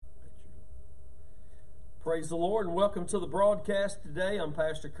Praise the Lord and welcome to the broadcast today. I'm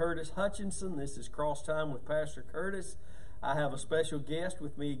Pastor Curtis Hutchinson. This is Cross Time with Pastor Curtis. I have a special guest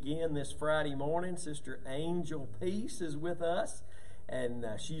with me again this Friday morning. Sister Angel Peace is with us, and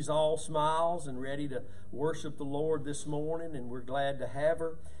she's all smiles and ready to worship the Lord this morning, and we're glad to have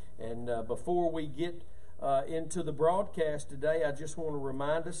her. And before we get into the broadcast today, I just want to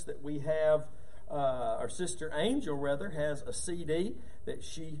remind us that we have our Sister Angel, has a CD that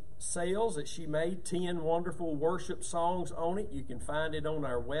she sells, that she made 10 wonderful worship songs on it. You can find it on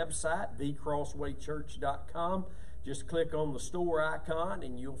our website, thecrosswaychurch.com. Just click on the store icon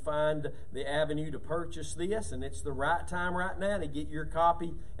and you'll find the avenue to purchase this. And it's the right time right now to get your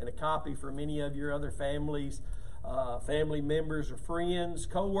copy and a copy for many of your other families, family members or friends,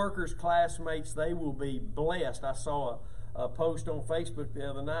 co-workers, classmates. They will be blessed. I saw a post on Facebook the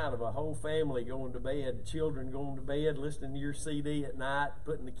other night of a whole family going to bed, children going to bed, listening to your CD at night,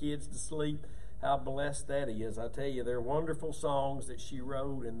 putting the kids to sleep. How blessed that is. I tell you, they're wonderful songs that she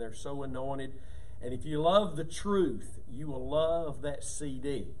wrote, and they're so anointed. And if you love the truth, you will love that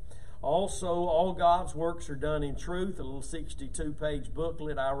CD. Also, All God's Works Are Done in Truth, a little 62-page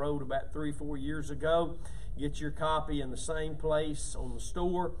booklet I wrote about 3-4 years ago. Get your copy in the same place on the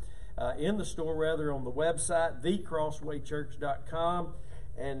store. On the website, thecrosswaychurch.com,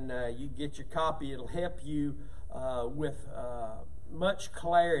 and you get your copy. It'll help you with much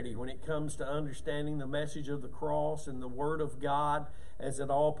clarity when it comes to understanding the message of the cross and the Word of God, as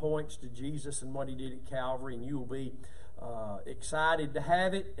it all points to Jesus and what He did at Calvary, and you will be excited to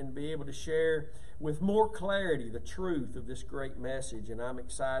have it and be able to share with more clarity the truth of this great message, and I'm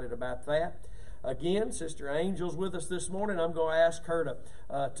excited about that. Again, Sister Angel's with us this morning. I'm going to ask her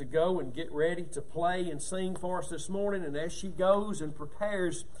to go and get ready to play and sing for us this morning. And as she goes and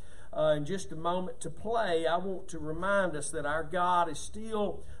prepares in just a moment to play, I want to remind us that our God is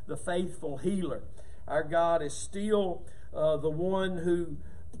still the faithful healer. Our God is still the one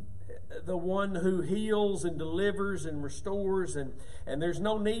who heals and delivers and restores. And there's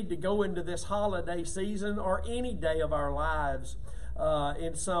no need to go into this holiday season or any day of our lives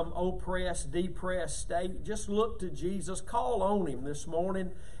in some oppressed, depressed state. Just look to Jesus. Call on Him this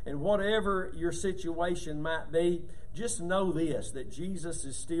morning. And whatever your situation might be, just know this, that Jesus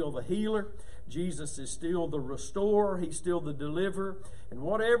is still the healer. Jesus is still the restorer. He's still the deliverer. And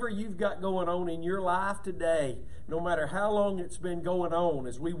whatever you've got going on in your life today, no matter how long it's been going on,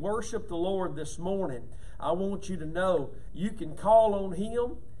 as we worship the Lord this morning, I want you to know you can call on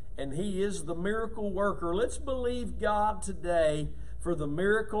Him, and He is the miracle worker. Let's believe God today for the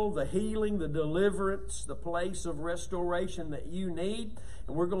miracle, the healing, the deliverance, the place of restoration that you need.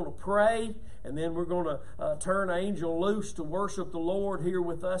 And we're going to pray, and then we're going to turn Angel loose to worship the Lord here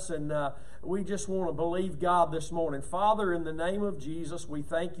with us. And we just want to believe God this morning. Father, in the name of Jesus, we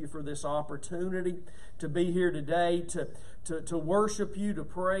thank You for this opportunity to be here today, to worship You, to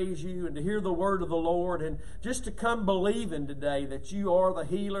praise You, and to hear the word of the Lord, and just to come believing today that You are the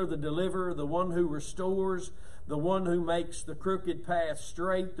healer, the deliverer, the one who restores, the one who makes the crooked path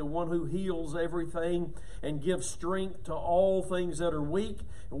straight, the one who heals everything and gives strength to all things that are weak.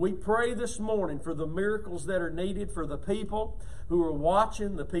 And we pray this morning for the miracles that are needed for the people who are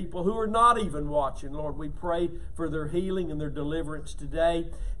watching, the people who are not even watching. Lord, we pray for their healing and their deliverance today,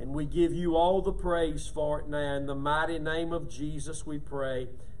 and we give You all the praise for it now. In the mighty name of Jesus we pray.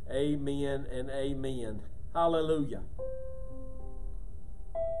 Amen and amen. Hallelujah.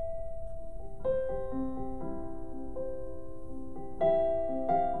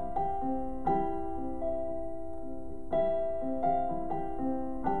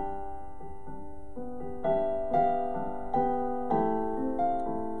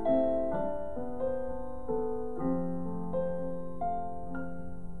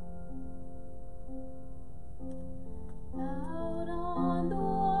 Out on the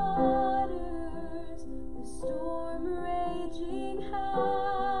waters, the storm raging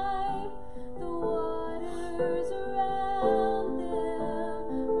high.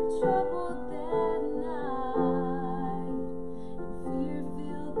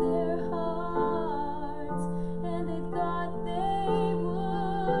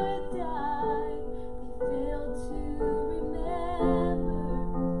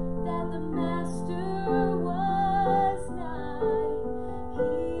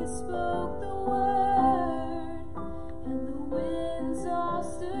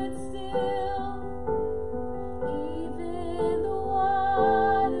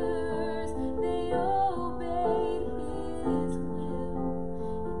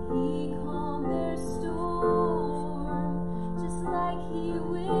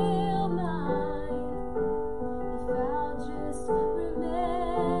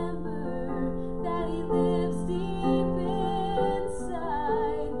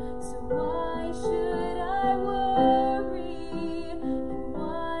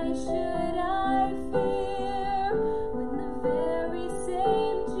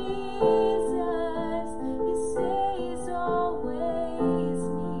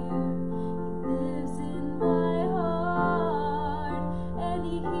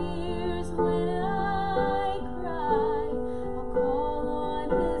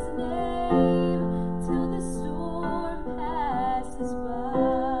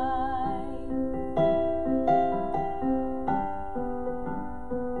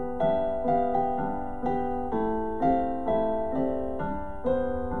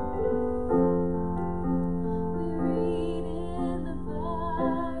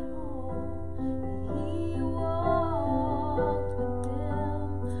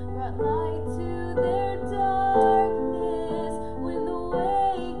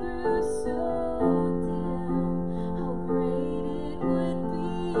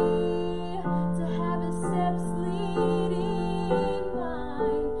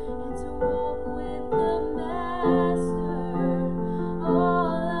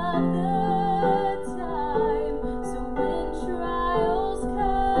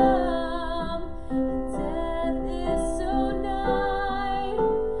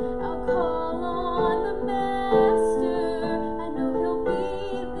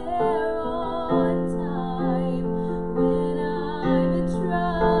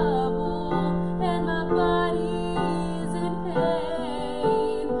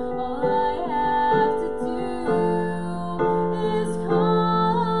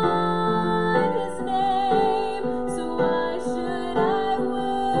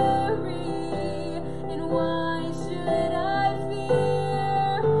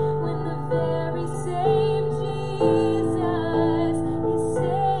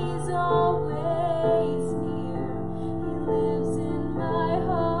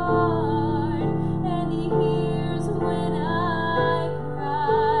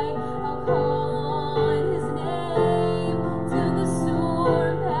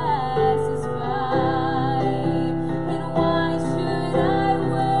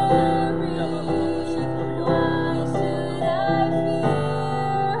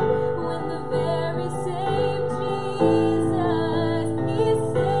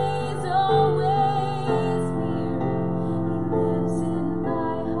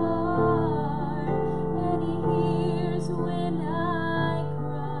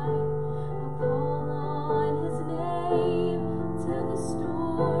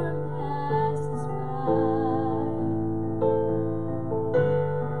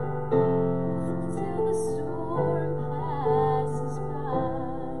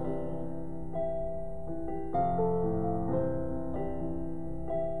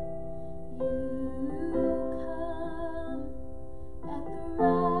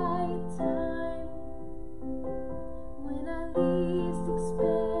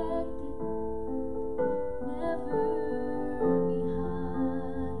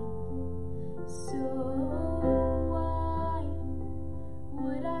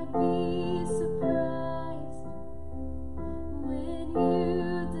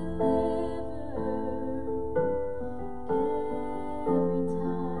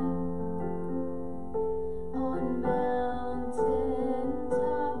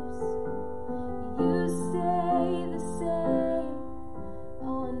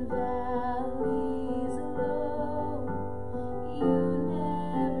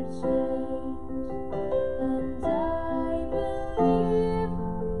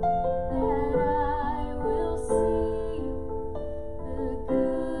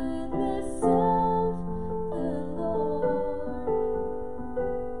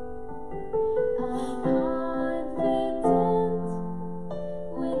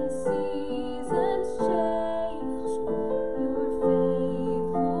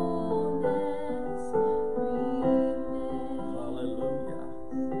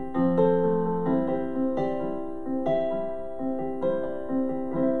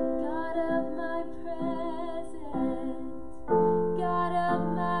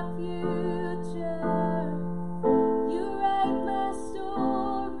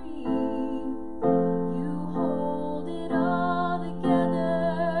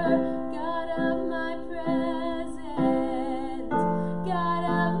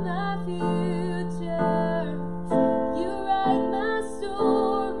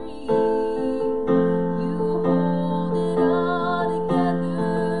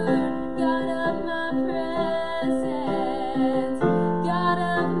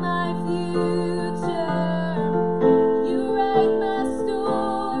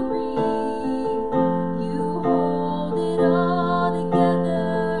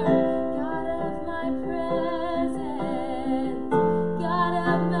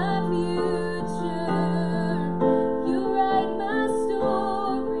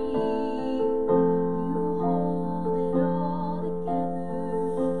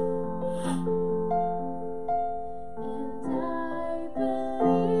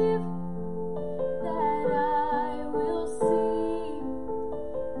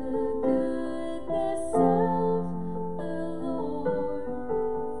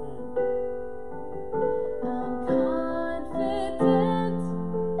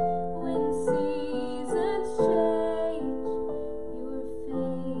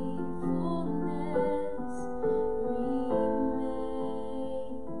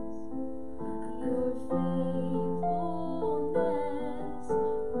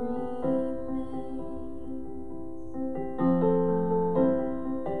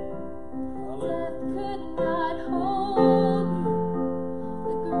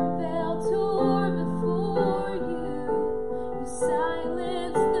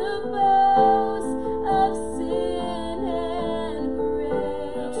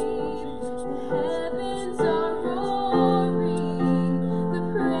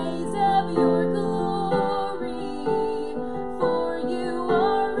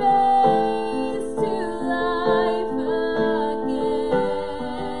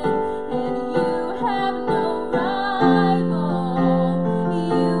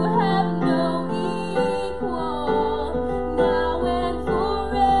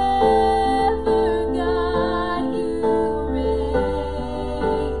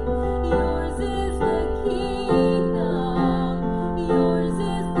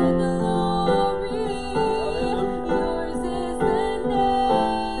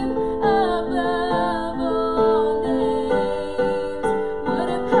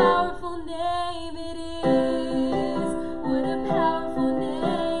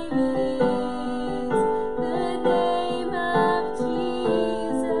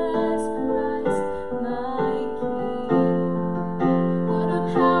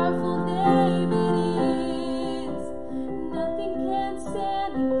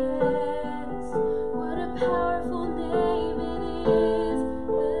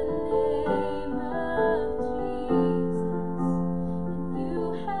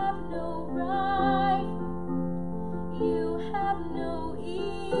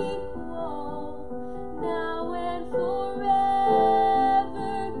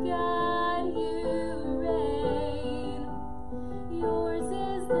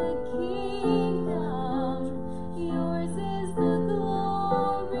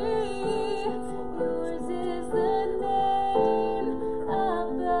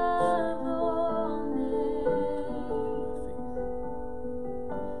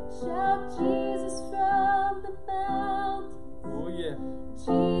 Shout Jesus from the mountains. Oh, yeah.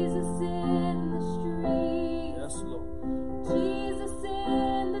 Jesus in the streets. Yes, Lord. Jesus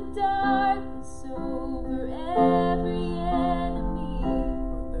in the darkness over every enemy.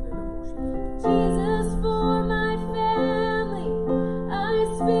 Jesus for my family, I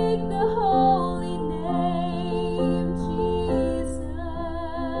speak the holy name, Jesus.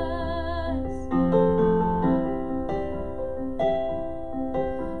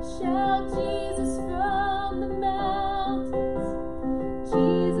 Shout Jesus from the mountains,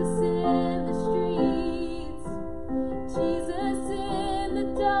 Jesus in the streets, Jesus in the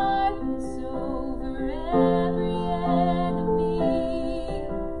darkness over every enemy.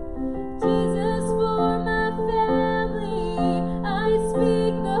 Jesus for my family, I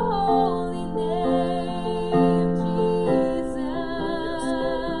speak the holy name, Jesus.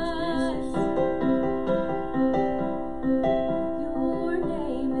 Your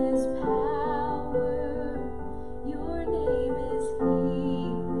name is power, your name is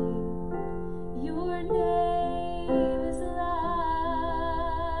healing, your name is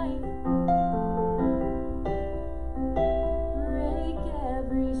life. Break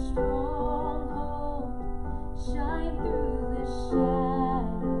every stronghold, shine through the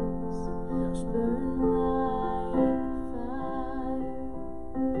shadows, Yes, Lord. burn like fire.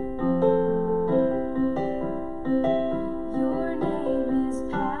 Your name is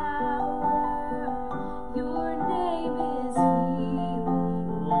power, your name is healing,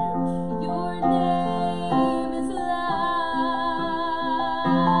 Oh, yes. your name is life.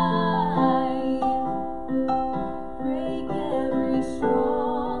 Break every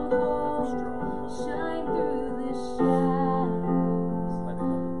stronghold, shine through the shadows,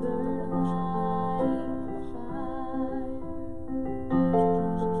 burn like fire.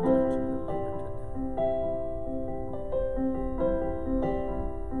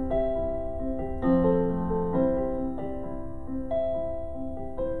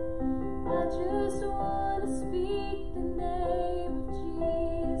 I just want to speak the name of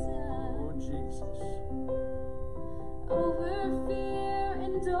Jesus Oh, Jesus. over fear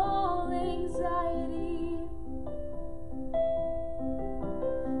and all anxiety.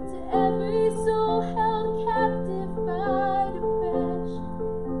 To every soul held captive by depression,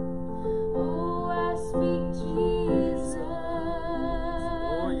 oh, I speak Jesus.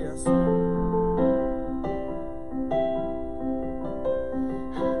 Oh, yes, Lord.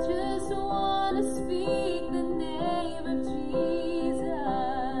 I just want to speak the name of Jesus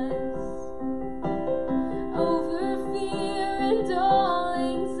over fear and all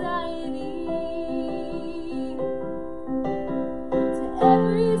anxiety. To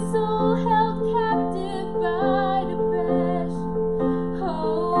every soul held captive by depression,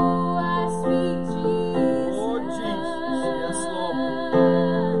 oh, I speak Jesus. Oh, Jesus. Yes, Lord.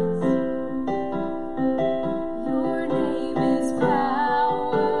 Your name is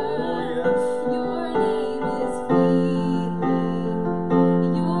power. Oh, yes. Your name is healing.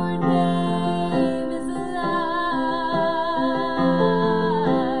 Your name is life.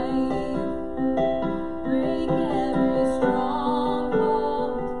 Break every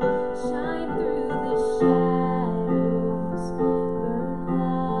stronghold, shine through the shadows, burn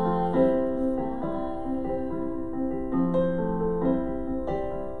like fire.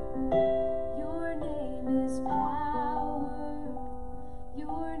 Your name is power.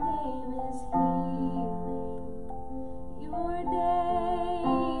 Your name is healing. Your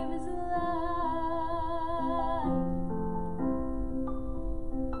name is life.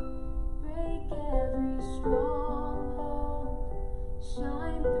 Break every stronghold,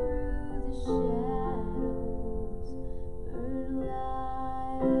 shine through the shadows, burn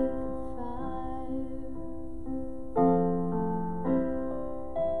like fire.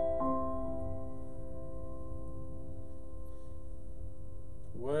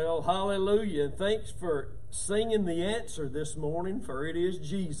 Well, hallelujah. And thanks for singing the answer this morning, for it is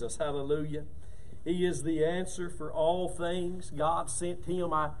Jesus. Hallelujah. He is the answer for all things. God sent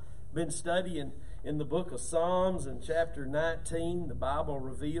him. I've been studying in the book of Psalms in chapter 19. The Bible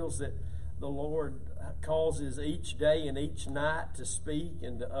reveals that the Lord causes each day and each night to speak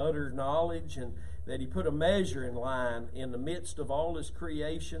and to utter knowledge, and that he put a measuring line in the midst of all his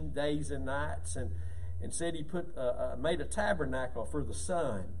creation, days and nights, and said he made a tabernacle for the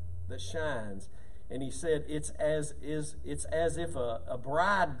sun that shines. And he said it's as if a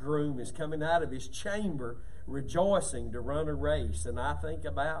bridegroom is coming out of his chamber rejoicing to run a race. And I think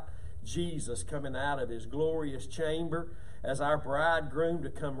about Jesus coming out of his glorious chamber as our bridegroom to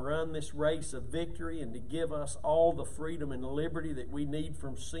come run this race of victory and to give us all the freedom and liberty that we need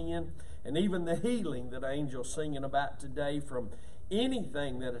from sin, and even the healing that Angel's singing about today from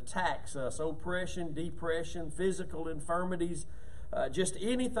anything that attacks us, oppression, depression, physical infirmities, just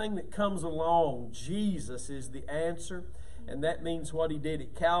anything that comes along, Jesus is the answer. And that means what he did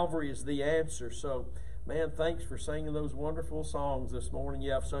at Calvary is the answer. So, man, thanks for singing those wonderful songs this morning.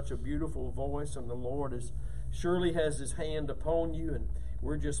 You have such a beautiful voice, and the Lord surely has his hand upon you, and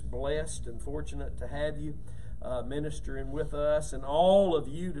we're just blessed and fortunate to have you ministering with us. And all of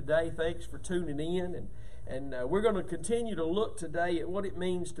you today, thanks for tuning in. And we're going to continue to look today at what it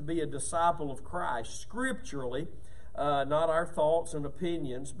means to be a disciple of Christ, scripturally, not our thoughts and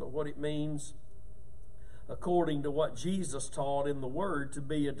opinions, but what it means according to what Jesus taught in the Word to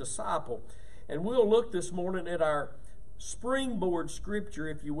be a disciple. And we'll look this morning at our springboard scripture,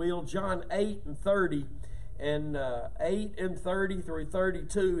 if you will, John 8 and 30, and 8 and 30 through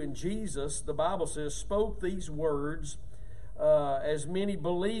 32. And Jesus, the Bible says, spoke these words as many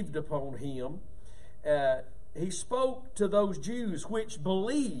believed upon him. He spoke to those Jews which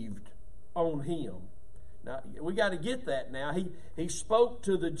believed on him. Now, we got to get that now. He spoke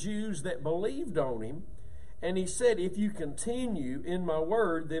to the Jews that believed on him. And he said, if you continue in my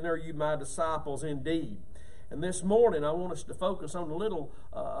word, then are you my disciples indeed. And this morning, I want us to focus on a little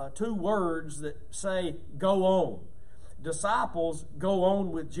two words that say, go on. Disciples go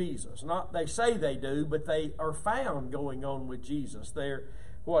on with Jesus. Not they say they do, but they are found going on with Jesus. They're,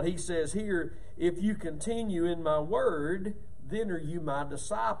 what he says here, if you continue in my word, then are you my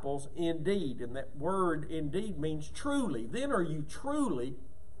disciples indeed. And that word indeed means truly. Then are you truly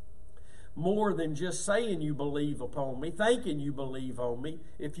more than just saying you believe upon me, thinking you believe on me.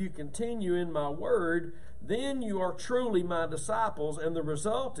 If you continue in my word, then you are truly my disciples, and the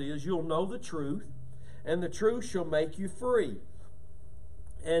result is you'll know the truth, and the truth shall make you free.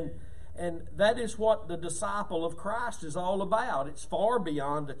 And that is what the disciple of Christ is all about. It's far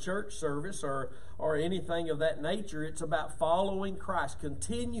beyond a church service or anything of that nature. It's about following Christ,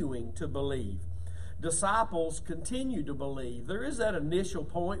 continuing to believe. Disciples continue to believe. There is that initial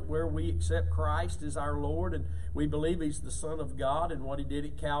point where we accept Christ as our Lord and we believe he's the Son of God, and what he did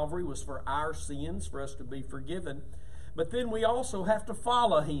at Calvary was for our sins, for us to be forgiven. But then we also have to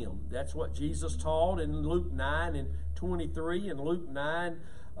follow him. That's what Jesus taught in Luke 9 and 23 and Luke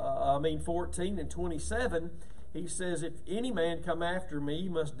 14 and 27. He says, if any man come after me, he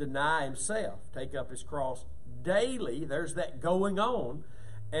must deny himself, take up his cross daily. There's that going on.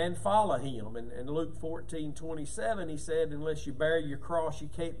 And follow him. And Luke 14:27, he said, unless you bear your cross, you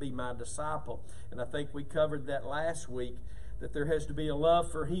can't be my disciple. And I think we covered that last week, that there has to be a love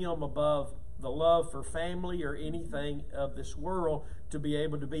for him above the love for family or anything of this world to be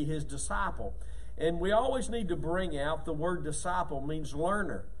able to be his disciple. And we always need to bring out the word disciple means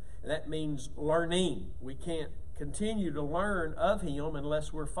learner. That means learning. We can't continue to learn of him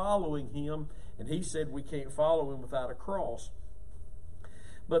unless we're following him. And he said we can't follow him without a cross.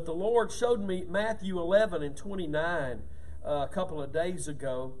 But the Lord showed me Matthew 11 and 29 a couple of days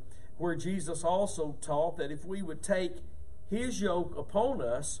ago, where Jesus also taught that if we would take his yoke upon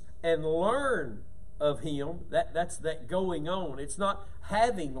us and learn of him, that's that going on. It's not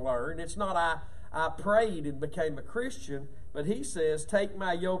having learned. It's not I prayed and became a Christian, but he says, take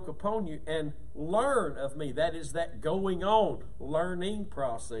my yoke upon you and learn of me. That is that going on, learning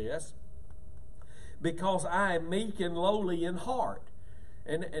process, because I am meek and lowly in heart.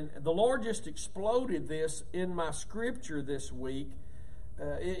 And the Lord just exploded this in my scripture this week,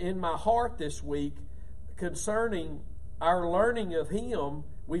 in my heart this week, concerning our learning of him.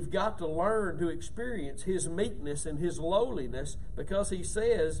 We've got to learn to experience his meekness and his lowliness, because he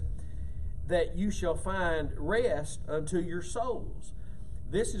says that you shall find rest unto your souls.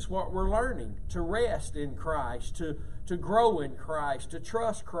 This is what we're learning, to rest in Christ, to grow in Christ, to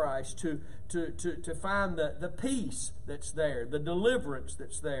trust Christ, to find the peace that's there, the deliverance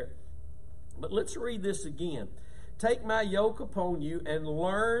that's there. But let's read this again. Take my yoke upon you and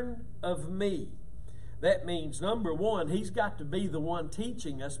learn of me. That means, number one, he's got to be the one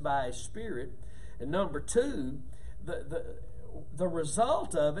teaching us by his Spirit. And number two, the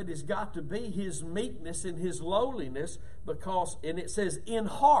result of it has got to be his meekness and his lowliness, because, and it says in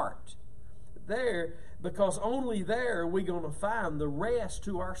heart there, because only there are we going to find the rest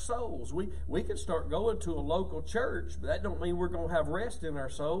to our souls. We can start going to a local church, but that don't mean we're going to have rest in our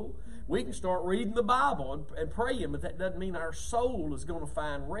soul. We can start reading the Bible and praying, but that doesn't mean our soul is going to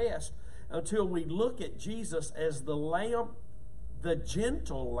find rest until we look at Jesus as the Lamb, the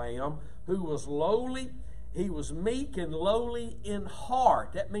gentle Lamb, who was lowly. He was meek and lowly in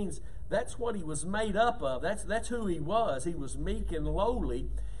heart. That means that's what he was made up of. That's who he was. He was meek and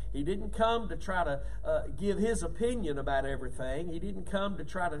lowly He didn't come to try to give his opinion about everything. He didn't come to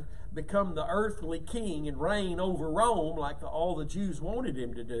try to become the earthly king and reign over Rome like all the Jews wanted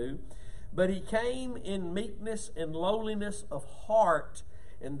him to do. But he came in meekness and lowliness of heart,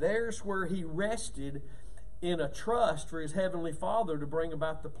 and there's where he rested in a trust for his heavenly Father to bring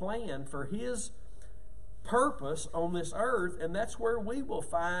about the plan for his purpose on this earth, and that's where we will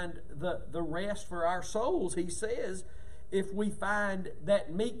find the rest for our souls. He says, if we find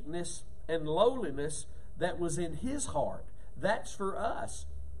that meekness and lowliness that was in his heart, that's for us.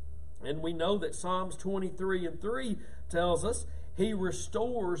 And we know that Psalms 23:3 tells us, he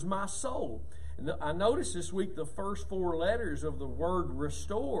restores my soul. And I noticed this week the first 4 letters of the word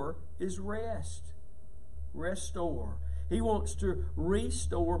restore is rest. Restore. He wants to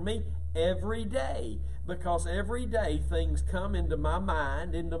restore me every day, because every day things come into my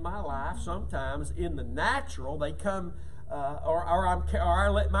mind, into my life. Sometimes in the natural they come, or I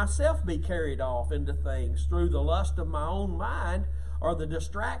let myself be carried off into things through the lust of my own mind or the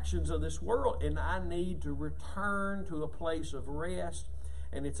distractions of this world, and I need to return to a place of rest.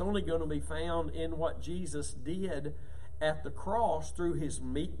 And it's only going to be found in what Jesus did at the cross through his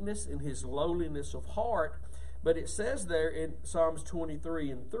meekness and his lowliness of heart. But it says there in Psalms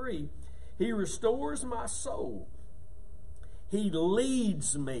 23:3, he restores my soul. He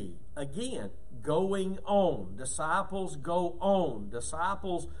leads me. Again, going on. Disciples go on.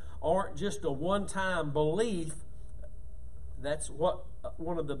 Disciples aren't just a one-time belief. That's what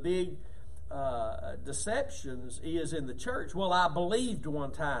one of the big deceptions is in the church. Well, I believed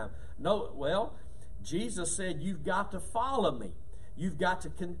one time. No, well, Jesus said you've got to follow me. You've got to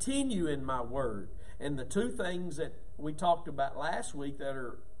continue in my word. And the 2 things that we talked about last week that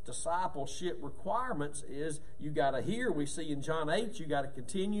are discipleship requirements is you got to hear. We see in John 8, you got to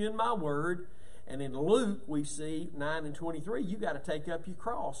continue in my word. And in Luke, we see 9:23, you got to take up your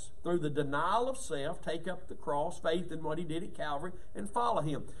cross. Through the denial of self, take up the cross, faith in what he did at Calvary, and follow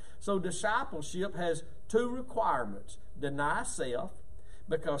him. So discipleship has 2 requirements. Deny self,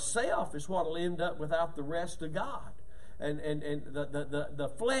 because self is what will end up without the rest of God. And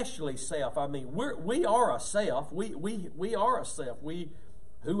the fleshly self, I mean, we are a self. We are a self.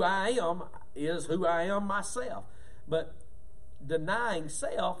 Who I am is who I am myself. But denying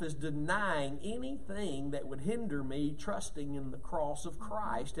self is denying anything that would hinder me trusting in the cross of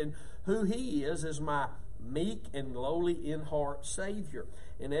Christ and who he is as my meek and lowly in heart Savior.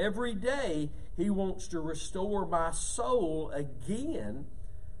 And every day he wants to restore my soul again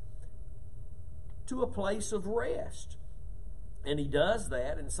to a place of rest. And he does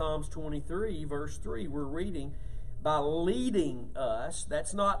that in Psalms 23, verse 3. We're reading, by leading us.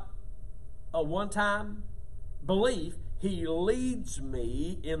 That's not a one-time belief. He leads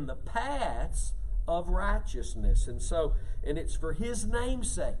me in the paths of righteousness. And it's for his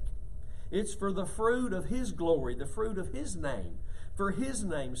name's sake. It's for the fruit of his glory, the fruit of his name. For his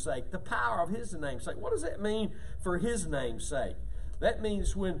name's sake, the power of his name's sake. What does that mean, for his name's sake? That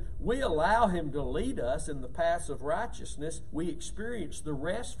means when we allow him to lead us in the paths of righteousness, we experience the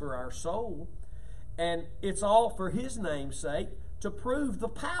rest for our soul. And it's all for his name's sake, to prove the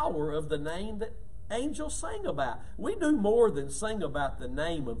power of the name that angels sing about. We do more than sing about the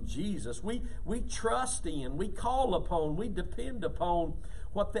name of Jesus. We trust in, we call upon, we depend upon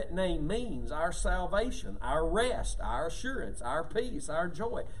what that name means. Our salvation, our rest, our assurance, our peace, our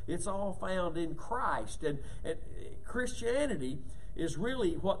joy. It's all found in Christ. And Christianity is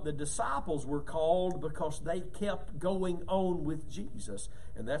really what the disciples were called because they kept going on with Jesus.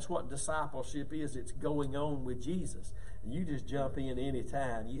 And that's what discipleship is. It's going on with Jesus. And you just jump in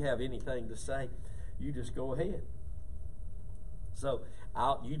anytime you have anything to say. You just go ahead. So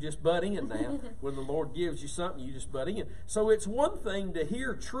you just butt in now. When the Lord gives you something, you just butt in. So it's one thing to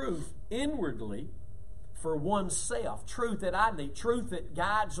hear truth inwardly for oneself, truth that I need, truth that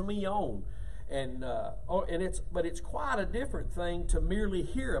guides me on. But it's quite a different thing to merely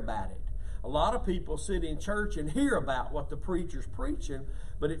hear about it. A lot of people sit in church and hear about what the preacher's preaching,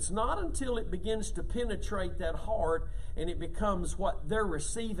 but it's not until it begins to penetrate that heart and it becomes what they're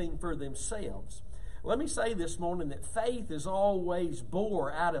receiving for themselves. Let me say this morning that faith is always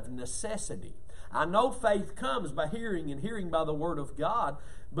born out of necessity. I know faith comes by hearing and hearing by the Word of God,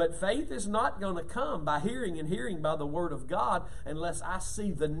 but faith is not going to come by hearing and hearing by the Word of God unless I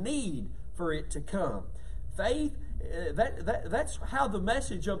see the need for it to come. Faith, that's how the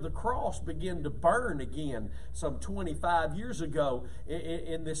message of the cross began to burn again some 25 years ago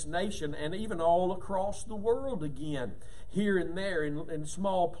in this nation and even all across the world again, here and there in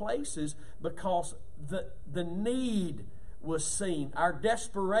small places, because the need was seen. Our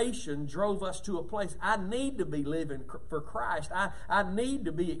desperation drove us to a place. I need to be living for Christ. I need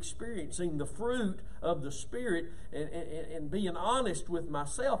to be experiencing the fruit of the Spirit. And being honest with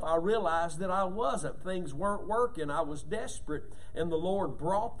myself, I realized that I wasn't. Things weren't working. I was desperate. And the Lord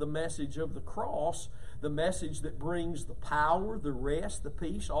brought the message of the cross, the message that brings the power, the rest, the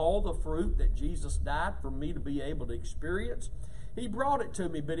peace, all the fruit that Jesus died for me to be able to experience. He brought it to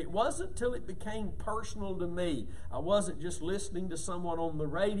me, but it wasn't until it became personal to me. I wasn't just listening to someone on the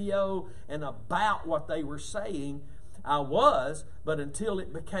radio and about what they were saying. I was, but until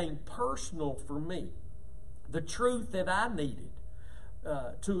it became personal for me. The truth that I needed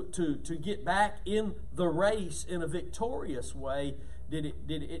to get back in the race in a victorious way,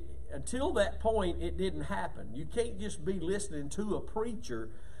 until that point, it didn't happen. You can't just be listening to a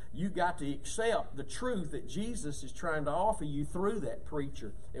preacher. You got to accept the truth that Jesus is trying to offer you through that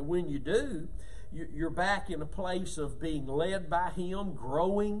preacher. And when you do, you're back in a place of being led by Him,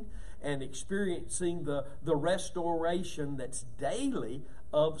 growing, and experiencing the restoration that's daily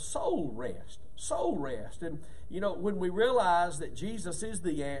of soul rest. Soul rest. And, when we realize that Jesus is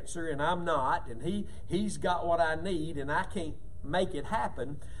the answer and I'm not, and He's got what I need and I can't make it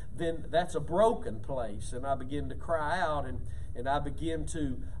happen, then that's a broken place. And I begin to cry out and I begin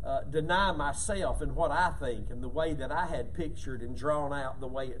to deny myself and what I think and the way that I had pictured and drawn out the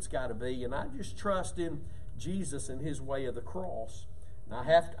way it's got to be. And I just trust in Jesus and His way of the cross. And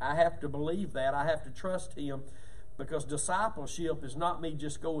I have to believe that. I have to trust Him, because discipleship is not me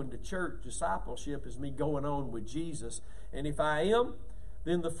just going to church. Discipleship is me going on with Jesus. And if I am,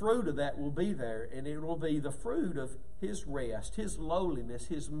 then the fruit of that will be there. And it will be the fruit of His rest, His lowliness,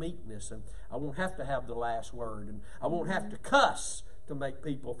 His meekness. And I won't have to have the last word. And I won't have to cuss to make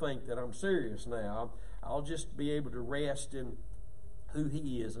people think that I'm serious now. I'll just be able to rest in who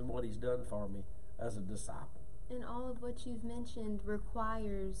He is and what He's done for me as a disciple. And all of what you've mentioned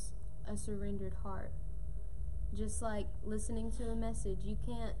requires a surrendered heart. Just like listening to a message, you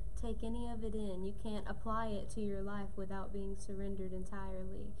can't take any of it in. You can't apply it to your life without being surrendered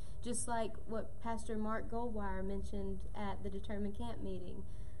entirely. Just like what Pastor Mark Goldwire mentioned at the Determined Camp meeting.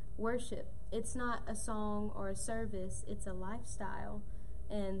 Worship, it's not a song or a service, it's a lifestyle.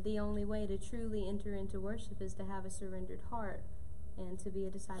 And the only way to truly enter into worship is to have a surrendered heart and to be a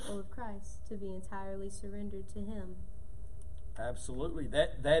disciple of Christ, to be entirely surrendered to Him. Absolutely.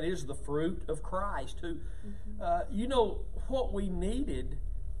 That is the fruit of Christ. Who, what we needed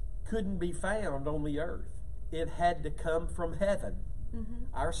couldn't be found on the earth. It had to come from heaven. Mm-hmm.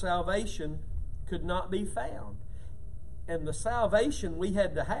 Our salvation could not be found. And the salvation we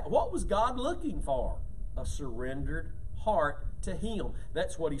had to have, what was God looking for? A surrendered heart to Him.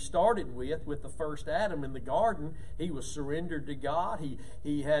 That's what He started with the first Adam in the garden. He was surrendered to God.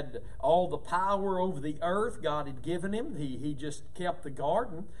 He had all the power over the earth God had given him. He just kept the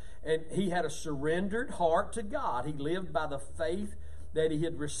garden, and he had a surrendered heart to God. He lived by the faith that he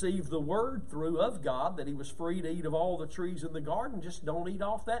had received the word through of God, that he was free to eat of all the trees in the garden. Just don't eat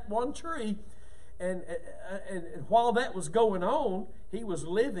off that one tree. And while that was going on, he was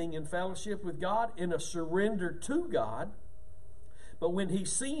living in fellowship with God, in a surrender to God. But when he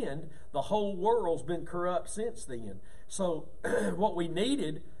sinned, the whole world's been corrupt since then. So what we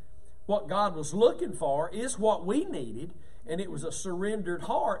needed, what God was looking for, is what we needed, and it was a surrendered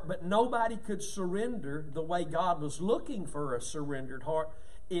heart. But nobody could surrender the way God was looking for a surrendered heart.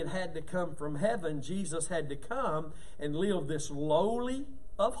 It had to come from heaven. Jesus had to come and live this lowly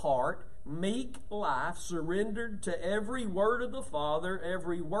of heart, meek life, surrendered to every word of the Father,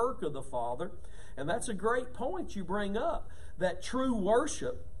 every work of the Father. And that's a great point you bring up, that true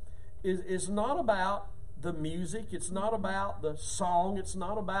worship is not about the music, it's not about the song, it's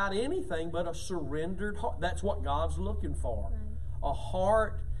not about anything but a surrendered heart. That's what God's looking for. Right. A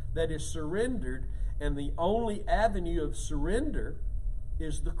heart that is surrendered, and the only avenue of surrender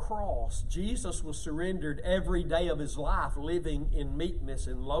is the cross. Jesus was surrendered every day of His life, living in meekness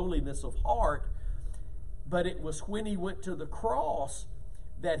and lowliness of heart. But it was when He went to the cross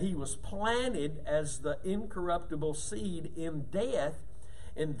that He was planted as the incorruptible seed in death.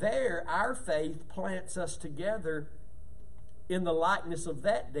 And there, our faith plants us together in the likeness of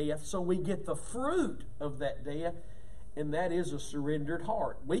that death, so we get the fruit of that death, and that is a surrendered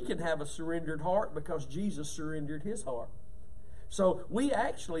heart. We can have a surrendered heart because Jesus surrendered His heart. So we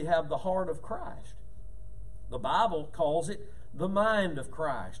actually have the heart of Christ. The Bible calls it the mind of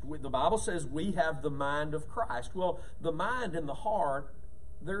Christ. The Bible says we have the mind of Christ. Well, the mind and the heart,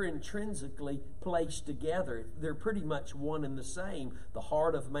 they're intrinsically placed together. They're pretty much one and the same. The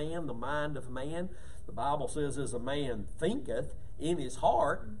heart of man, the mind of man. The Bible says, as a man thinketh in his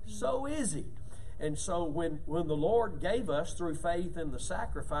heart, so is he. And so when the Lord gave us, through faith in the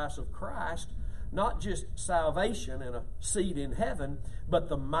sacrifice of Christ, not just salvation and a seat in heaven, but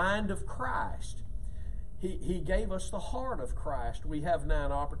the mind of Christ, He gave us the heart of Christ. We have now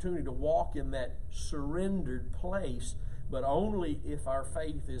an opportunity to walk in that surrendered place, but only if our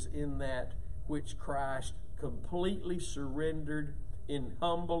faith is in that which Christ completely surrendered in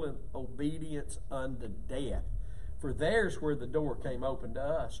humble and obedience unto death. For there's where the door came open to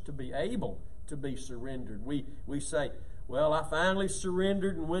us, to be able to be surrendered. We say, well, I finally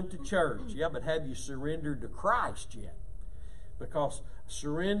surrendered and went to church. Yeah, but have you surrendered to Christ yet? Because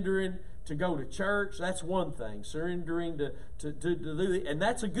surrendering to go to church, that's one thing. Surrendering to do it, and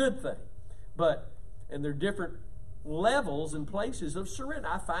that's a good thing. And there are different levels and places of surrender.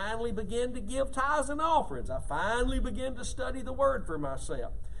 I finally began to give tithes and offerings. I finally began to study the Word for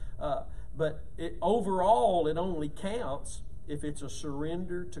myself. But overall, it only counts if it's a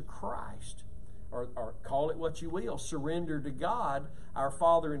surrender to Christ. Or call it what you will, surrender to God, our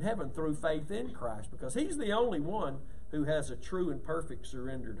Father in heaven, through faith in Christ. Because He's the only one who has a true and perfect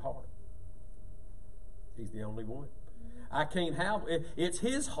surrendered heart. He's the only one. I can't have it. It's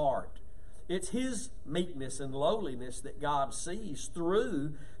His heart. It's His meekness and lowliness that God sees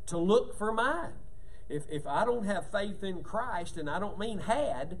through to look for mine. If I don't have faith in Christ, and I don't mean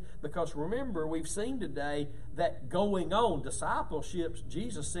had, because remember, we've seen today that going on, discipleship,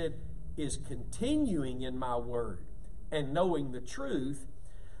 Jesus said, is continuing in my word and knowing the truth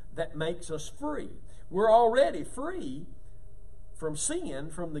that makes us free. We're already free from sin,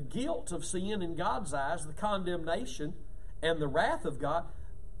 from the guilt of sin in God's eyes, the condemnation and the wrath of God.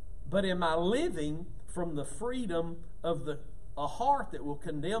 But am I living from the freedom of a heart that will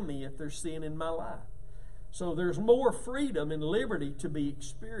condemn me if there's sin in my life? So there's more freedom and liberty to be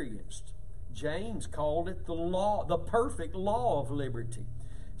experienced. James called it the law, the perfect law of liberty,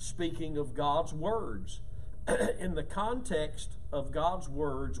 speaking of God's words. In the context of God's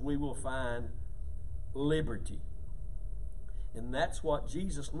words, we will find liberty. And that's what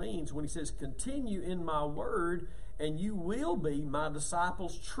Jesus means when He says, continue in my word, and you will be my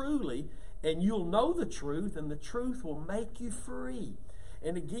disciples truly, and you'll know the truth, and the truth will make you free.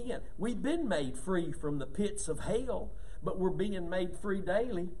 And again, we've been made free from the pits of hell, but we're being made free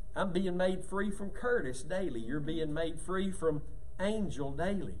daily. I'm being made free from Curtis daily. You're being made free from Angel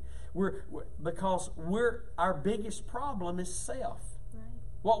daily. Because our biggest problem is self. Right.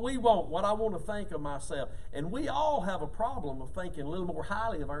 What we want, what I want to think of myself. And we all have a problem of thinking a little more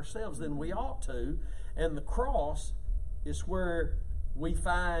highly of ourselves than we ought to. And the cross is where we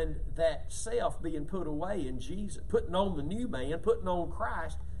find that self being put away in Jesus, putting on the new man, putting on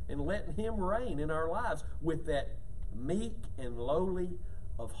Christ, and letting Him reign in our lives with that meek and lowly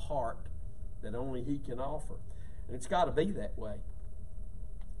of heart that only He can offer. And it's got to be that way.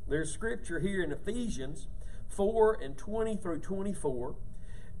 There's scripture here in Ephesians 4:20 through 24.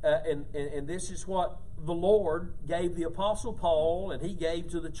 And this is what the Lord gave the Apostle Paul, and He gave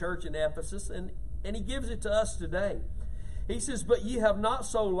to the church in Ephesus, and He gives it to us today. He says, but ye have not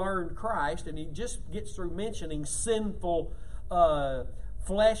so learned Christ, and He just gets through mentioning sinful,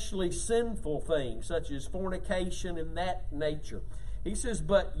 fleshly sinful things, such as fornication and that nature. He says,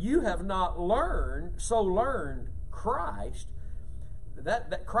 but you have not learned Christ.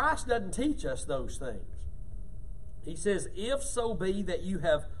 That Christ doesn't teach us those things. He says, if so be that you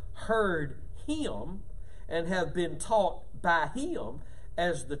have heard Him and have been taught by Him,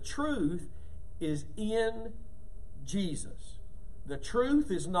 as the truth is in Jesus. The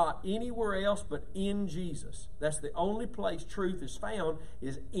truth is not anywhere else but in Jesus. That's the only place truth is found,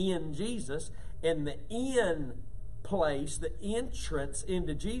 is in Jesus. And the in place, the entrance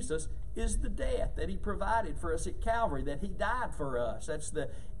into Jesus, is the death that He provided for us at Calvary, that He died for us. That's the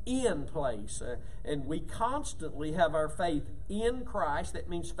in place. And we constantly have our faith in Christ. That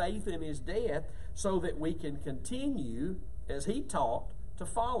means faith in His death, so that we can continue, as He taught, to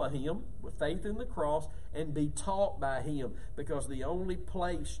follow Him with faith in the cross and be taught by Him. Because the only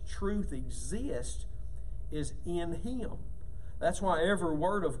place truth exists is in Him. That's why every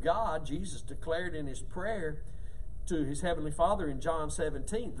word of God, Jesus declared in His prayer to His Heavenly Father in John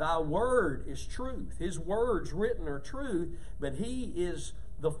 17, Thy word is truth. His words written are truth, but He is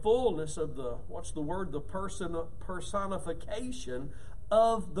the fullness of the personification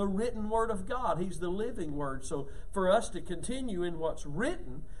of the written Word of God. He's the living Word. So for us to continue in what's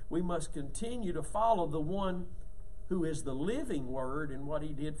written, we must continue to follow the one who is the living Word and what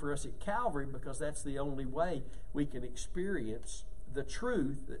He did for us at Calvary, because that's the only way we can experience the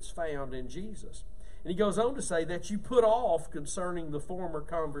truth that's found in Jesus. And he goes on to say that you put off concerning the former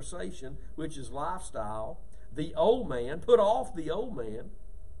conversation, which is lifestyle, the old man, put off the old man,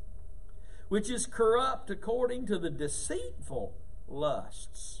 which is corrupt according to the deceitful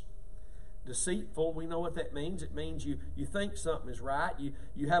lusts. Deceitful, we know what that means. It means you think something is right.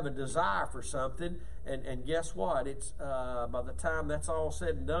 You have a desire for something, and guess what? It's by the time that's all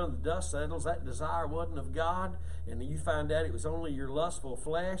said and done, the dust settles, that desire wasn't of God, and you find out it was only your lustful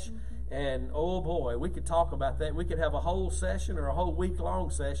flesh. Mm-hmm. And oh boy, we could talk about that. We could have a whole session or a whole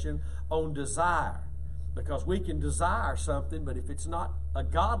week-long session on desire, because we can desire something, but if it's not a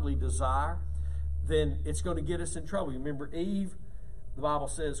godly desire, then it's going to get us in trouble. You remember Eve? The Bible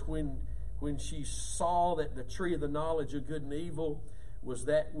says when she saw that the tree of the knowledge of good and evil was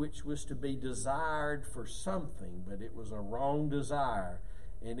that which was to be desired for something, but it was a wrong desire,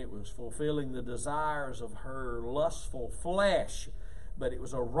 and it was fulfilling the desires of her lustful flesh, but it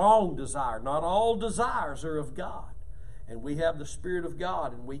was a wrong desire. Not all desires are of God, and we have the Spirit of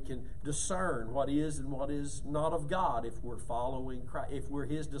God, and we can discern what is and what is not of God if we're following Christ, if we're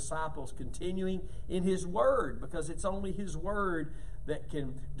His disciples, continuing in His Word, because it's only His Word that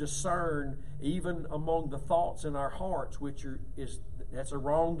can discern even among the thoughts in our hearts, that's a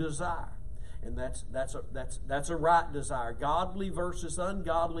wrong desire, and that's a right desire. Godly versus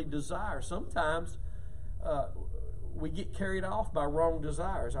ungodly desire. Sometimes we get carried off by wrong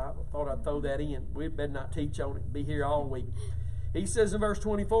desires. I thought I'd throw that in. We better not teach on it. Be here all week. He says in verse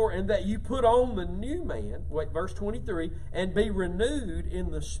 24, and that you put on the new man. Verse 23, and be renewed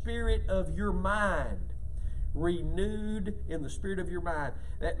in the spirit of your mind. Renewed in the spirit of your mind.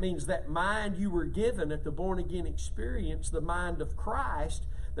 That means that mind you were given at the born-again experience, the mind of Christ,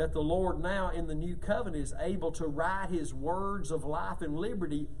 that the Lord now in the new covenant is able to write His words of life and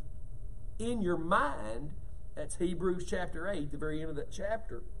liberty in your mind. That's Hebrews chapter 8, the very end of that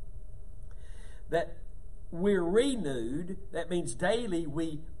chapter. That we're renewed. That means daily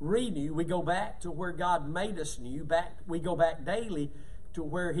we renew. We go back to where God made us new. We go back daily to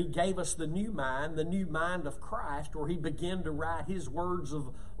where He gave us the new mind of Christ, where He began to write His words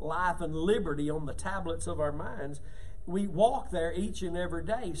of life and liberty on the tablets of our minds. We walk there each and every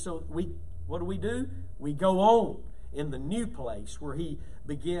day. So what do? We go on in the new place where He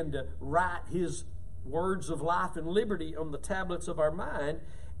began to write His words of life and liberty on the tablets of our mind,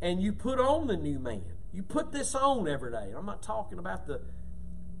 and you put on the new man. You put this on every day. I'm not talking about the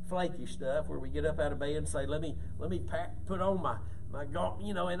flaky stuff where we get up out of bed and say, let me put on my God,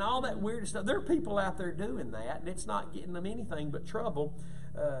 and all that weird stuff. There are people out there doing that, and it's not getting them anything but trouble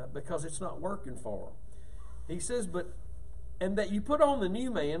because it's not working for them. He says, and that you put on the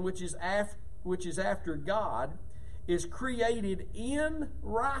new man, which is after God, is created in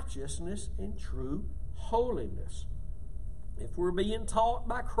righteousness and true holiness. If we're being taught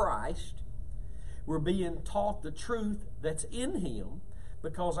by Christ, we're being taught the truth that's in Him,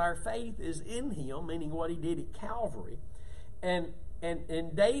 because our faith is in Him, meaning what He did at Calvary. And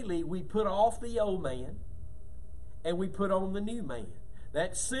daily we put off the old man and we put on the new man.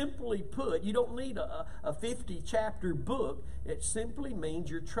 That simply put, you don't need a 50-chapter book. It simply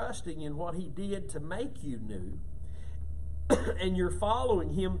means you're trusting in what He did to make you new, and you're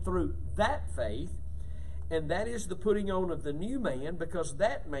following Him through that faith, and that is the putting on of the new man, because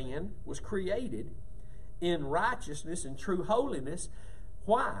that man was created in righteousness and true holiness.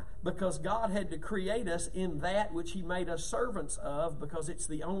 Why? Because God had to create us in that which He made us servants of, because it's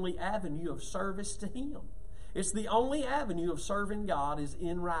the only avenue of service to Him. It's the only avenue of serving God is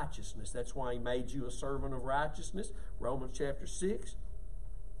in righteousness. That's why He made you a servant of righteousness, Romans chapter 6.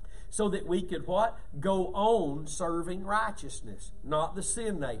 So that we could what? Go on serving righteousness, not the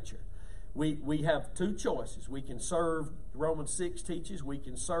sin nature. We have two choices. We can serve, Romans 6 teaches, we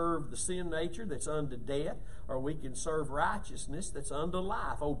can serve the sin nature that's unto death, or we can serve righteousness that's unto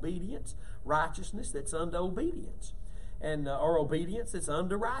life, obedience, righteousness that's unto obedience, and or obedience that's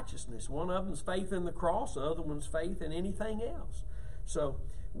unto righteousness. One of them's faith in the cross, the other one's faith in anything else. So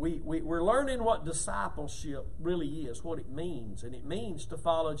we're learning what discipleship really is, what it means, and it means to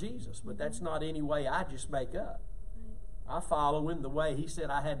follow Jesus, but that's not any way I just make up. I follow Him the way He said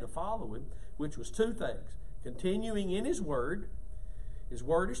I had to follow Him, which was two things. Continuing in His Word. His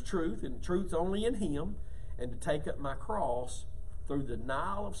Word is truth, and truth's only in Him. And to take up my cross through the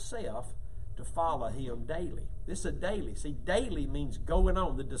denial of self to follow Him daily. This is a daily. See, daily means going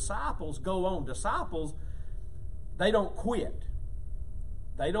on. The disciples go on. Disciples, they don't quit.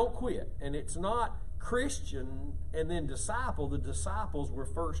 They don't quit. And it's not Christian and then disciple. The disciples were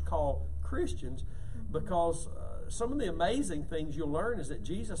first called Christians because some of the amazing things you'll learn is that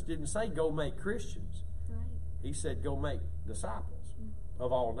Jesus didn't say go make Christians. Right. He said go make disciples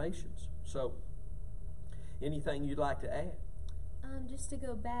of all nations. So, anything you'd like to add? Just to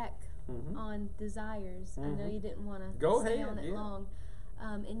go back on desires. I know you didn't want to stay on it long.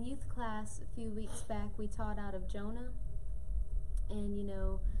 In youth class a few weeks back, we taught out of Jonah. And,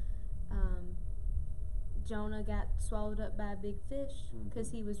 Jonah got swallowed up by a big fish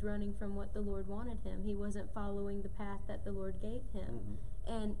because he was running from what the Lord wanted him. He wasn't following the path that the Lord gave him.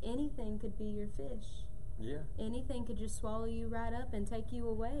 And anything could be your fish. Yeah. Anything could just swallow you right up and take you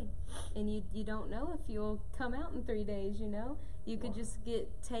away. And you don't know if you'll come out in 3 days, You could just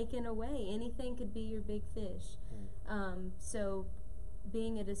get taken away. Anything could be your big fish. So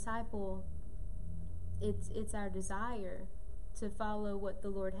being a disciple, it's our desire to follow what the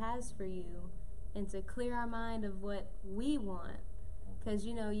Lord has for you and to clear our mind of what we want. Because,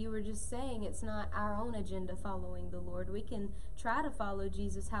 you were just saying it's not our own agenda following the Lord. We can try to follow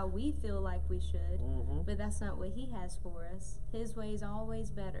Jesus how we feel like we should, but that's not what He has for us. His way is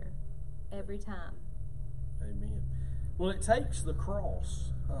always better, every time. Amen. Well, it takes the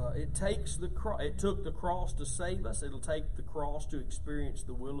cross. It took the cross to save us. It'll take the cross to experience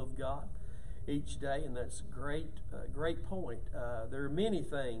the will of God each day, and that's a great point. There are many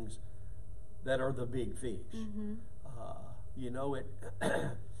things that are the big fish.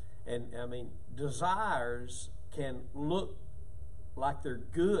 And I mean, desires can look like they're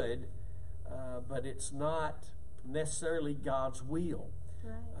good, but it's not necessarily God's will.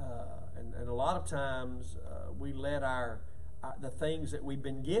 Right. And a lot of times we let the things that we've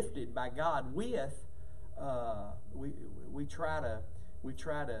been gifted by God with, we try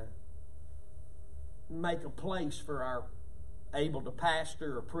to make a place for our able to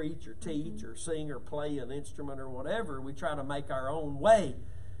pastor or preach or teach or sing or play an instrument or whatever. We try to make our own way.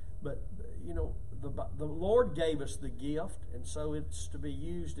 But, the Lord gave us the gift, and so it's to be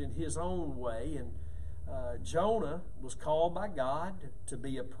used in His own way. And Jonah was called by God to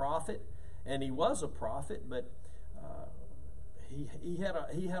be a prophet, and he was a prophet, but he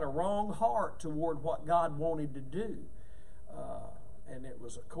had a wrong heart toward what God wanted to do. And it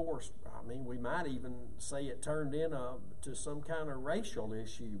was, of course, we might even say it turned to some kind of racial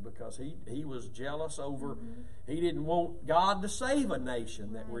issue, because he was jealous over, he didn't want God to save a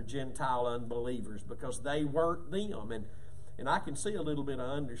nation that were Gentile unbelievers, because they weren't them. And I can see a little bit of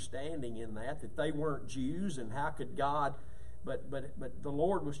understanding in that they weren't Jews, and how could God, but the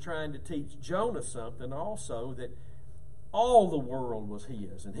Lord was trying to teach Jonah something also, that all the world was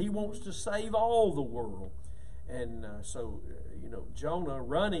His, and He wants to save all the world. And so Jonah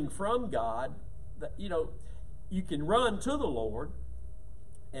running from God, you can run to the Lord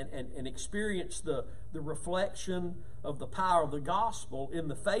and experience the reflection of the power of the gospel in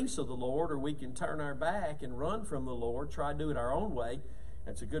the face of the Lord, or we can turn our back and run from the Lord, try to do it our own way.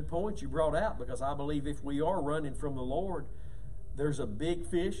 That's a good point you brought out, because I believe if we are running from the Lord, there's a big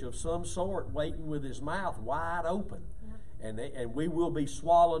fish of some sort waiting with his mouth wide open. And we will be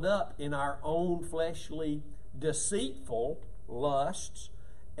swallowed up in our own fleshly, deceitful lusts,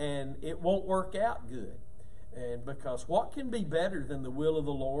 and it won't work out good. And because what can be better than the will of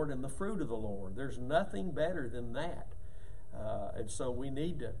the Lord and the fruit of the Lord? There's nothing better than that. And so we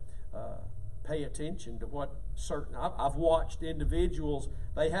need to pay attention to what I've watched individuals,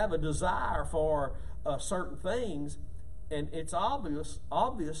 they have a desire for certain things, and it's obvious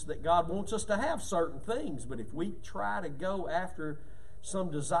that God wants us to have certain things. But if we try to go after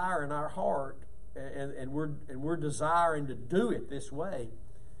some desire in our heart, and we're desiring to do it this way,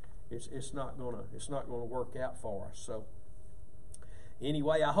 it's not gonna work out for us. So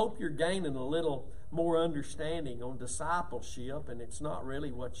anyway, I hope you're gaining a little more understanding on discipleship, and it's not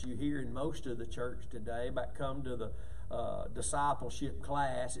really what you hear in most of the church today about come to the discipleship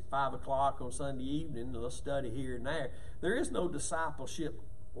class at 5 o'clock on Sunday evening, and let's study here and there. There is no discipleship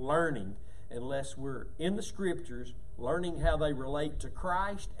learning unless we're in the Scriptures, learning how they relate to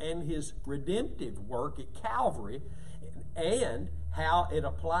Christ and His redemptive work at Calvary, and how it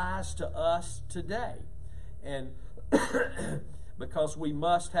applies to us today. And because we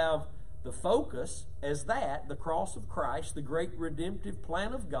must have the focus as the cross of Christ, the great redemptive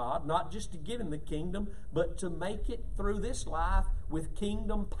plan of God, not just to get in the kingdom, but to make it through this life with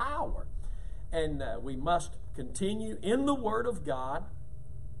kingdom power. And we must continue in the Word of God,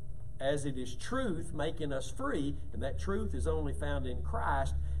 as it is truth making us free, and that truth is only found in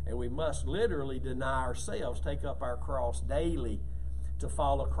Christ. And we must literally deny ourselves, take up our cross daily to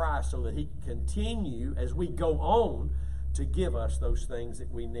follow Christ, so that He can continue as we go on to give us those things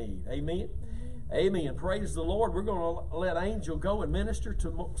that we need. Amen? Amen. Praise the Lord. We're going to let Angel go and minister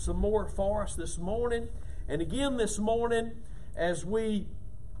to some more for us this morning. And again this morning, as we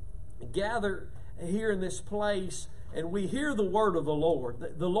gather here in this place and we hear the word of the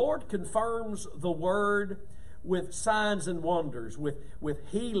Lord confirms the word with signs and wonders, with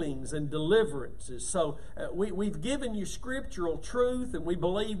healings and deliverances. So we've given you scriptural truth, and we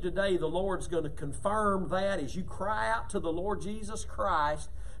believe today the Lord's going to confirm that as you cry out to the Lord Jesus Christ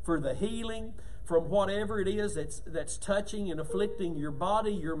for the healing from whatever it is that's touching and afflicting your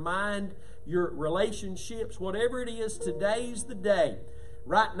body, your mind, your relationships, whatever it is. Today's the day.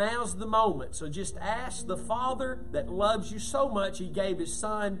 Right now's the moment. So just ask the Father that loves you so much He gave His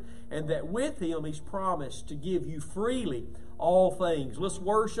Son, and that with Him He's promised to give you freely all things. Let's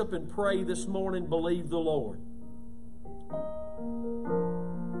worship and pray this morning. Believe the Lord. The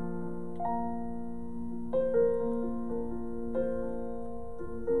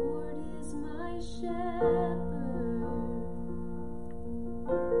Lord is my shepherd.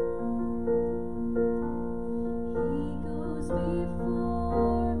 He goes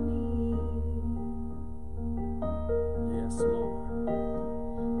before me. Yes, Lord.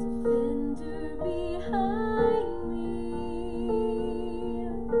 Defender behind me.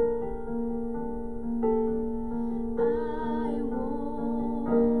 I won't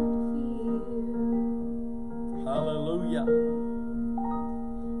fear. Hallelujah. I'm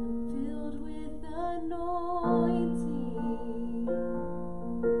filled with anointing.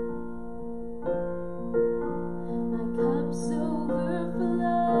 My cup's overflowing.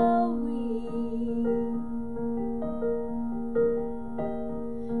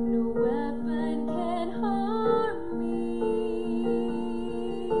 No weapon can harm me.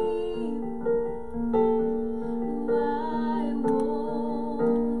 I won't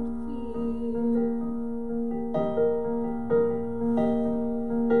fear.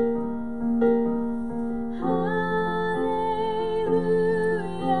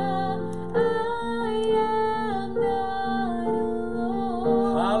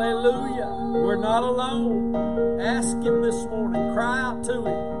 Hallelujah. We're not alone. Ask Him this morning. Cry out to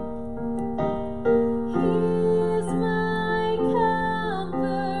Him. He is my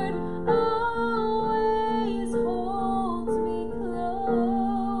comfort, always holds me close.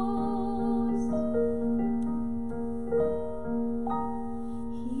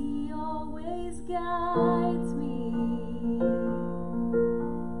 He always guides me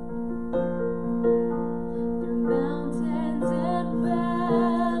through mountains and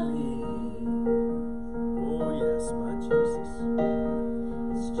valleys. Oh, yes, my Jesus.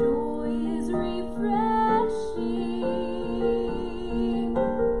 His joy is refreshing,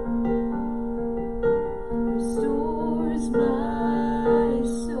 restores my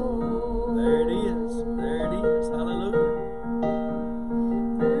soul. There it is. There it is. Hallelujah.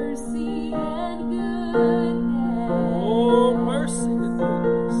 Mercy and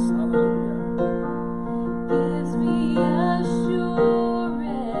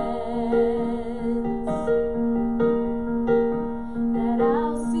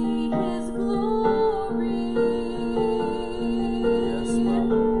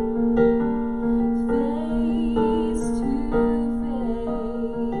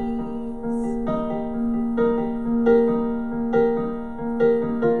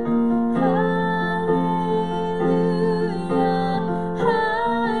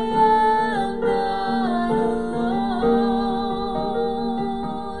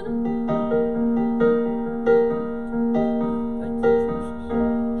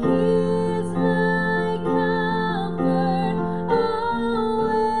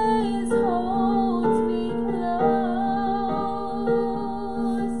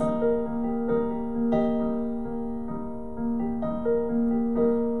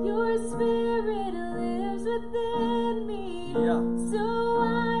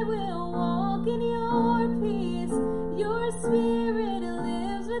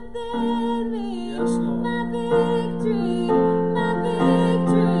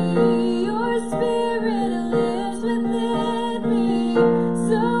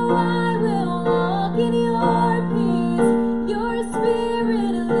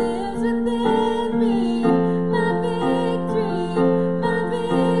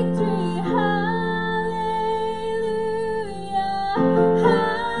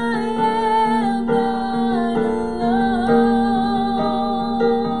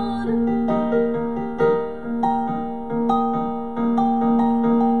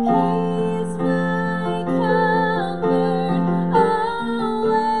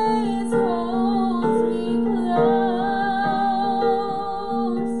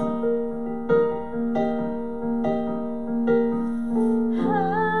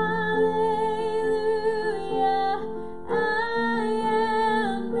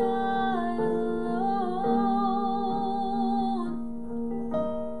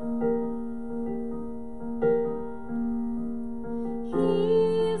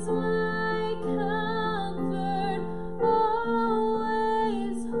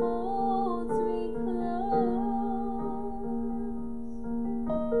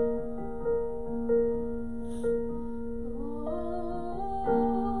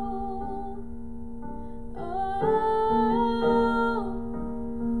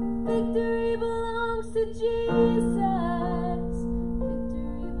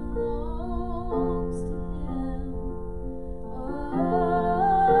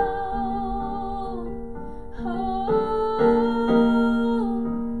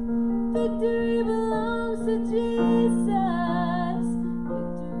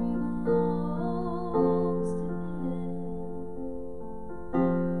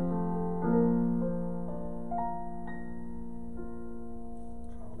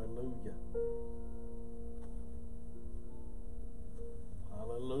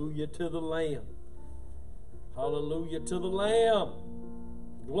to the Lamb. Hallelujah to the Lamb.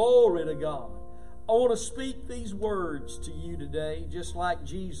 Glory to God. I want to speak these words to you today, just like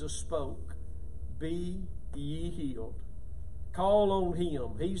Jesus spoke. Be ye healed. Call on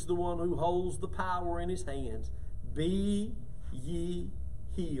Him. He's the one who holds the power in His hands. Be ye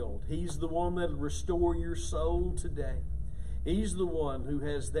healed. He's the one that will restore your soul today. He's the one who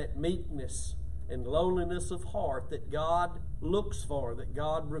has that meekness and lowliness of heart that God looks for, that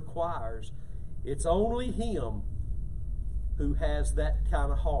God requires. It's only Him who has that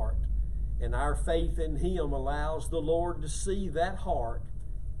kind of heart. And our faith in Him allows the Lord to see that heart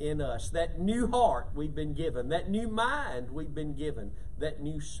in us, that new heart we've been given, that new mind we've been given, that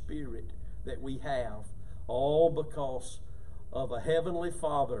new spirit that we have, all because of a heavenly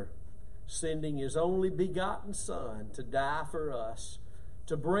Father sending His only begotten Son to die for us,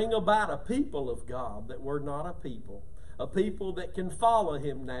 to bring about a people of God that were not a people that can follow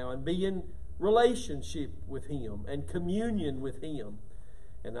Him now and be in relationship with Him and communion with Him.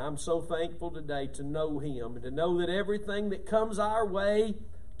 And I'm so thankful today to know Him and to know that everything that comes our way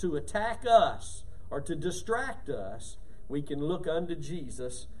to attack us or to distract us, we can look unto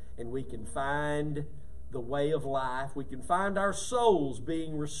Jesus and we can find the way of life. We can find our souls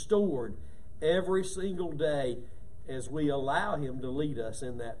being restored every single day as we allow Him to lead us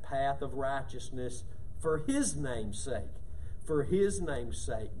in that path of righteousness for His name's sake. For His name's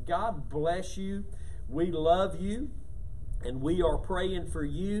sake. God bless you. We love you. And we are praying for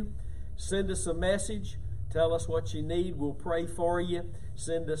you. Send us a message. Tell us what you need. We'll pray for you.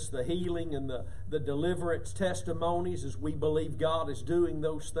 Send us the healing and the deliverance testimonies as we believe God is doing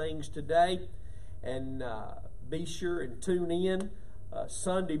those things today. And be sure and tune in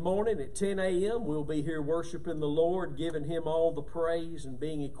Sunday morning at 10 a.m. We'll be here worshiping the Lord, giving Him all the praise and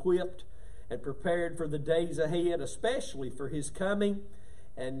being equipped and prepared for the days ahead, especially for His coming.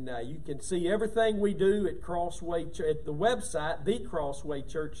 And you can see everything we do at Crossway at the website,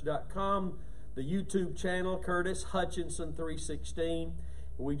 thecrosswaychurch.com, the YouTube channel, Curtis Hutchinson 316.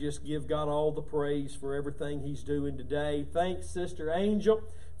 We just give God all the praise for everything He's doing today. Thanks, Sister Angel,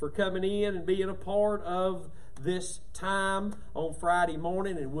 for coming in and being a part of this time on Friday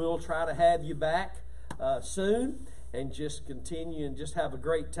morning. And we'll try to have you back soon and just continue and just have a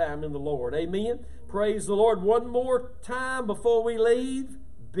great time in the Lord. Amen. Praise the Lord. One more time before we leave.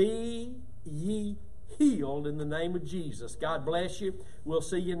 Be ye healed in the name of Jesus. God bless you. We'll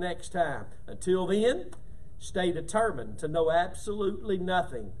see you next time. Until then, stay determined to know absolutely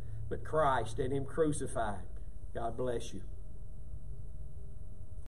nothing but Christ and Him crucified. God bless you.